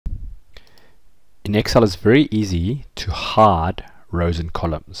In Excel, it's very easy to hide rows and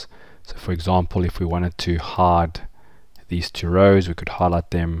columns. So for example, if we wanted to hide these two rows, we could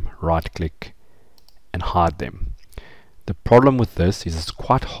highlight them, right click and hide them. The problem with this is it's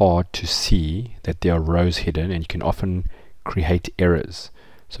quite hard to see that there are rows hidden, and you can often create errors.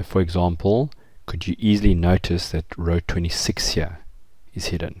 So for example, could you easily notice that row 26 here is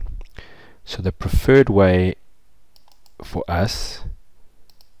hidden? So the preferred way for us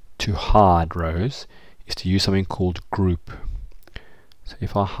to hide rows is to use something called group. So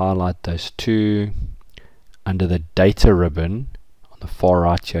if I highlight those two, under the data ribbon on the far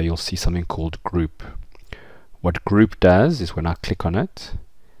right here, you'll see something called group. What group does is when I click on it,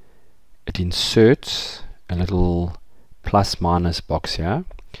 it inserts a little plus minus box here,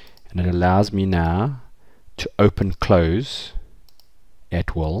 and it allows me now to open close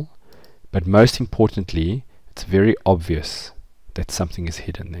at will. But most importantly, it's very obvious that something is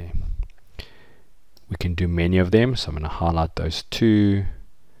hidden there. We can do many of them, so I'm going to highlight those two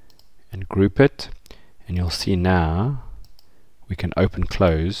and group it, and you'll see now we can open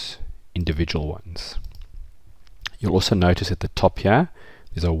close individual ones. You'll also notice at the top here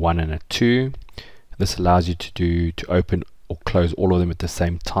there's a 1 and a 2. This allows you to open or close all of them at the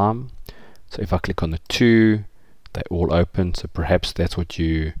same time. So if I click on the 2, they all open, so perhaps that's what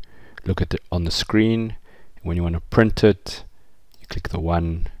you look at on the screen. When you want to print it, you click the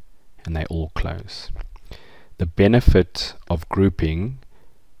 1 and they all close. The benefit of grouping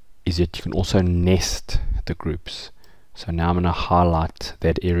is that you can also nest the groups. So now I'm going to highlight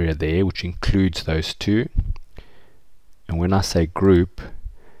that area there, which includes those two. And when I say group,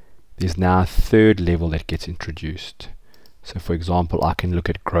 there's now a third level that gets introduced. So for example, I can look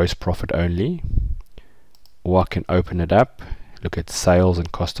at gross profit only, or I can open it up, look at sales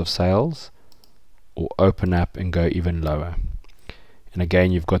and cost of sales, or open up and go even lower. And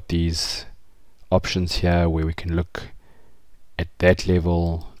again, you've got these options here where we can look at that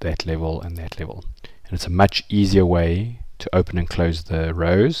level, and that level. And it's a much easier way to open and close the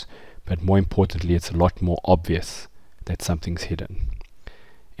rows, but more importantly, it's a lot more obvious that something's hidden.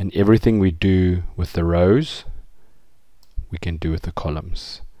 And everything we do with the rows, we can do with the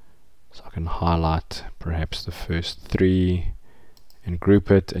columns. So I can highlight perhaps the first 3 and group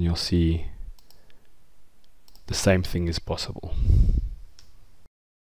it, and you'll see the same thing is possible.